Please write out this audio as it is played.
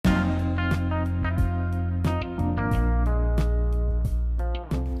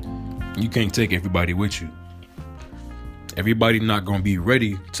You can't take everybody with you. Everybody not going to be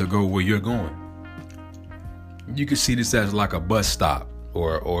ready to go where you're going. You can see this as like a bus stop,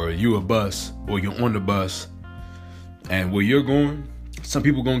 or you a bus, or you're on the bus, and where you're going, some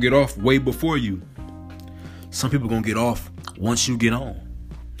people going to get off way before you. Some people going to get off once you get on.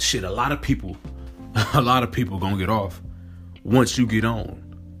 Shit, a lot of people going to get off once you get on.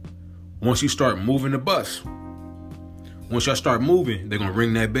 Once you start moving the bus. Once y'all start moving, they're going to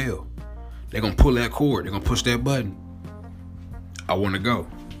ring that bell. They're going to pull that cord. They're going to push that button. I want to go.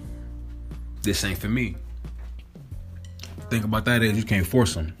 This ain't for me. Thing about that is you can't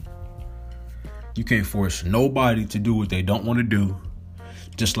force them. You can't force nobody to do what they don't want to do.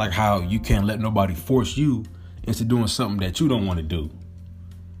 Just like how you can't let nobody force you into doing something that you don't want to do.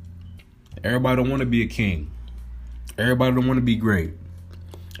 Everybody don't want to be a king. Everybody don't want to be great.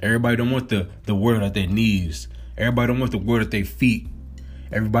 Everybody don't want the world at their knees. Everybody don't want the world at their feet.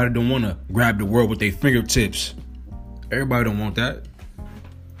 Everybody don't want to grab the world with their fingertips. Everybody don't want that.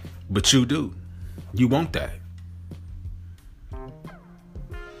 But you do. You want that.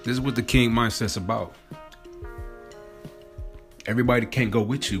 This is what the king mindset's about. Everybody can't go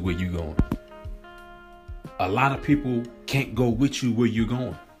with you where you're going. A lot of people can't go with you where you're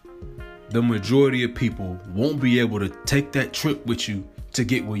going. The majority of people won't be able to take that trip with you to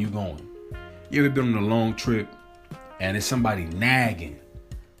get where you're going. You ever been on a long trip and it's somebody nagging?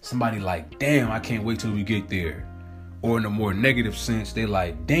 Somebody like, damn, I can't wait till we get there. Or in a more negative sense, they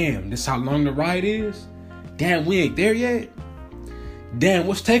like, damn, this how long the ride is? Damn, we ain't there yet? Damn,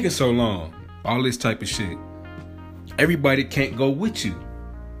 what's taking so long? All this type of shit. Everybody can't go with you.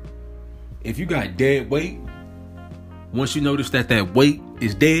 If you got dead weight, once you notice that weight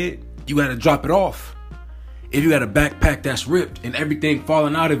is dead, you got to drop it off. If you got a backpack that's ripped and everything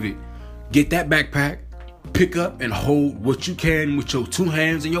falling out of it, get that backpack, pick up and hold what you can with your two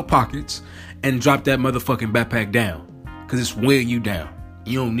hands in your pockets and drop that motherfucking backpack down. Because it's weighing you down.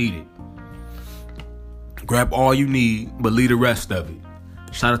 You don't need it. Grab all you need, but leave the rest of it.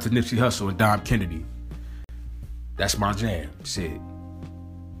 Shout out to Nipsey Hussle and Dom Kennedy. That's my jam. Shit.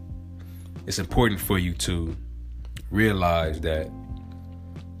 It's important for you to realize that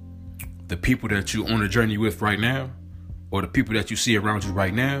the people that you're on a journey with right now, or the people that you see around you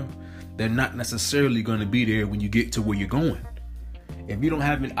right now, they're not necessarily going to be there when you get to where you're going. If you don't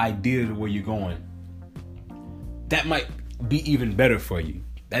have an idea of where you're going, that might be even better for you.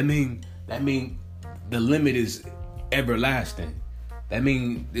 That mean the limit is everlasting. That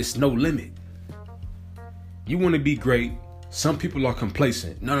mean there's no limit. You want to be great. Some people are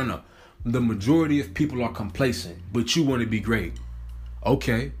complacent. No. The majority of people are complacent, but you want to be great.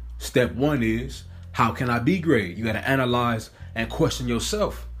 Okay. Step one is, how can I be great? You got to analyze and question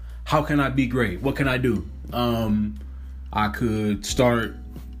yourself. How can I be great? What can I do? I could start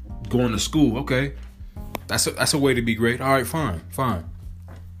going to school. Okay. That's a way to be great. All right, fine. I'm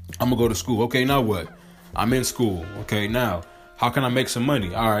going to go to school. Okay, now what? I'm in school. Okay, now, how can I make some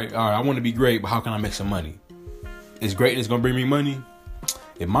money? All right. I want to be great, but how can I make some money? Is greatness going to bring me money?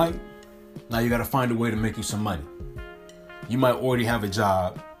 It might. Now you got to find a way to make you some money. You might already have a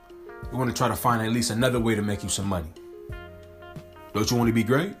job. You want to try to find at least another way to make you some money. Don't you want to be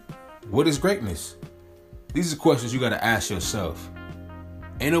great? What is greatness? These are questions you got to ask yourself.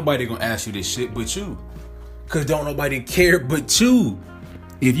 Ain't nobody going to ask you this shit but you. Because don't nobody care but you.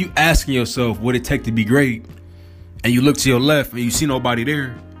 If you asking yourself what it take to be great, and you look to your left and you see nobody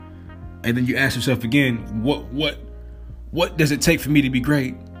there, and then you ask yourself again, what does it take for me to be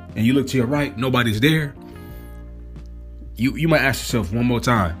great? And you look to your right, nobody's there. You might ask yourself one more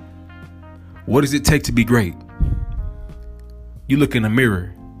time, what does it take to be great? You look in the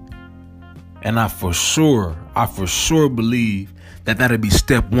mirror, and I for sure believe that that'll be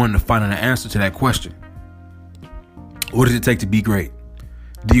step one to finding an answer to that question. What does it take to be great?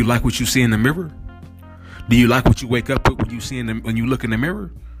 Do you like what you see in the mirror? Do you like what you wake up with when you look in the mirror?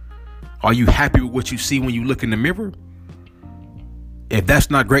 Are you happy with what you see when you look in the mirror? If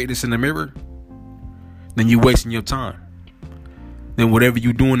that's not greatness in the mirror, then you're wasting your time. Then whatever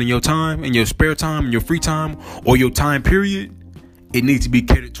you're doing in your time, in your spare time, in your free time, or your time period, it needs to be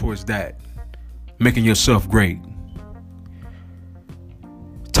catered towards that. Making yourself great.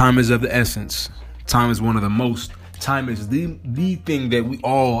 Time is of the essence. Time is the thing that we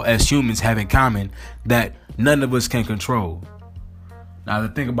all as humans have in common that none of us can control. Now, the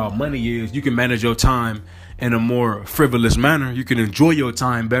thing about money is you can manage your time in a more frivolous manner. You can enjoy your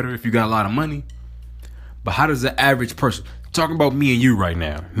time better if you got a lot of money. But how does the average person, talking about me and you right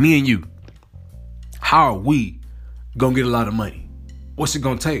now, me and you, how are we going to get a lot of money? What's it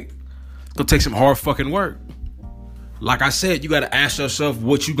going to take? It's going to take some hard fucking work. like I said, you got to ask yourself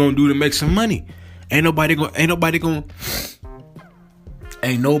what you gonna do to make some money. Ain't nobody gonna answer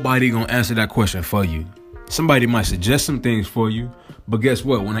that question for you. Somebody might suggest some things for you, but guess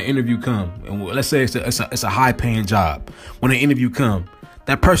what? When an interview come, and let's say it's a high paying job, when an interview come,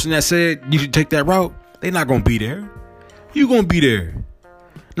 that person that said you should take that route, they not gonna be there. You gonna be there.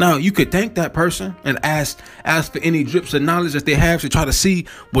 Now you could thank that person and ask for any drips of knowledge that they have to try to see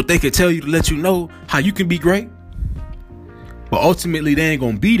what they could tell you to let you know how you can be great. But ultimately, they ain't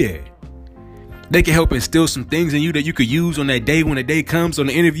gonna be there. They can help instill some things in you that you could use on that day when the day comes on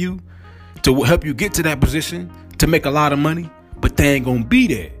the interview to help you get to that position to make a lot of money, but they ain't gonna be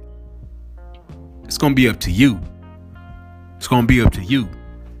there. It's gonna be up to you. It's gonna be up to you.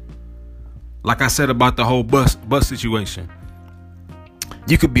 Like I said about the whole bus situation.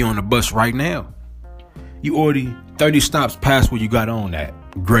 You could be on the bus right now. You already 30 stops past where you got on at.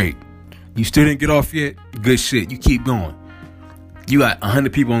 Great. You still didn't get off yet? Good shit. You keep going. You got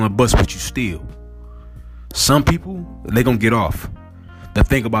 100 people on the bus, but you still. Some people, they gonna get off. The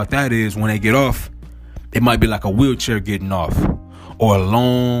thing about that is when they get off, it might be like a wheelchair getting off or a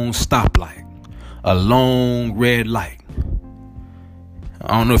long stoplight, a long red light.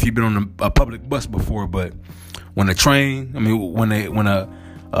 I don't know if you've been on a public bus before, but when a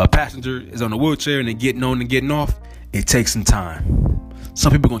passenger is on a wheelchair and they're getting on and getting off, it takes some time.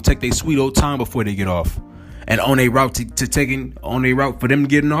 Some people gonna take their sweet old time before they get off, and on their route for them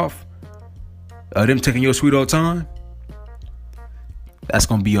getting off, them taking your sweet old time. That's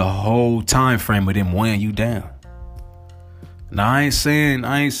gonna be a whole time frame of them weighing you down. Now I ain't saying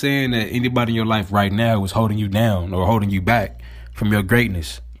that anybody in your life right now is holding you down or holding you back from your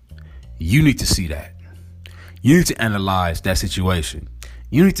greatness. You need to see that. You need to analyze that situation.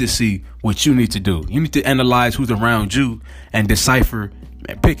 You need to see what you need to do. You need to analyze who's around you and decipher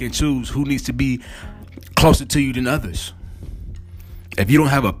and pick and choose who needs to be closer to you than others. If you don't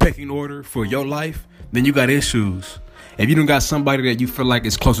have a pecking order for your life, then you got issues. If you don't got somebody that you feel like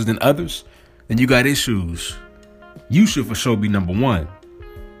is closer than others, then you got issues. You should for sure be number one.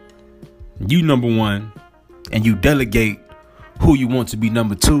 You number one, and you delegate who you want to be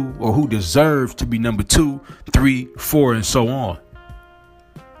number two or who deserves to be number 2, 3, 4, and so on.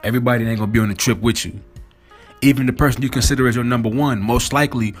 Everybody ain't gonna be on the trip with you. Even the person you consider as your number one, most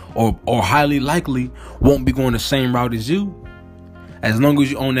likely or highly likely won't be going the same route as you. As long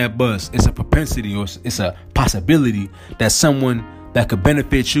as you own that bus, it's a propensity or it's a possibility that someone that could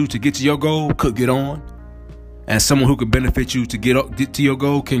benefit you to get to your goal could get on, and someone who could benefit you to get to your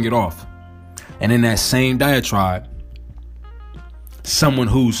goal can get off. And in that same diatribe, someone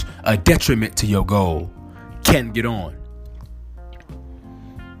who's a detriment to your goal can get on.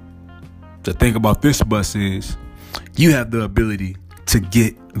 The thing about this bus is you have the ability to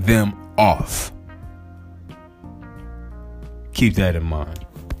get them off. Keep that in mind.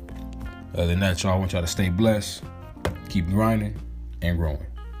 Other than that, y'all, I want y'all to stay blessed, keep grinding and growing.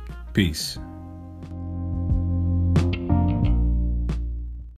 Peace.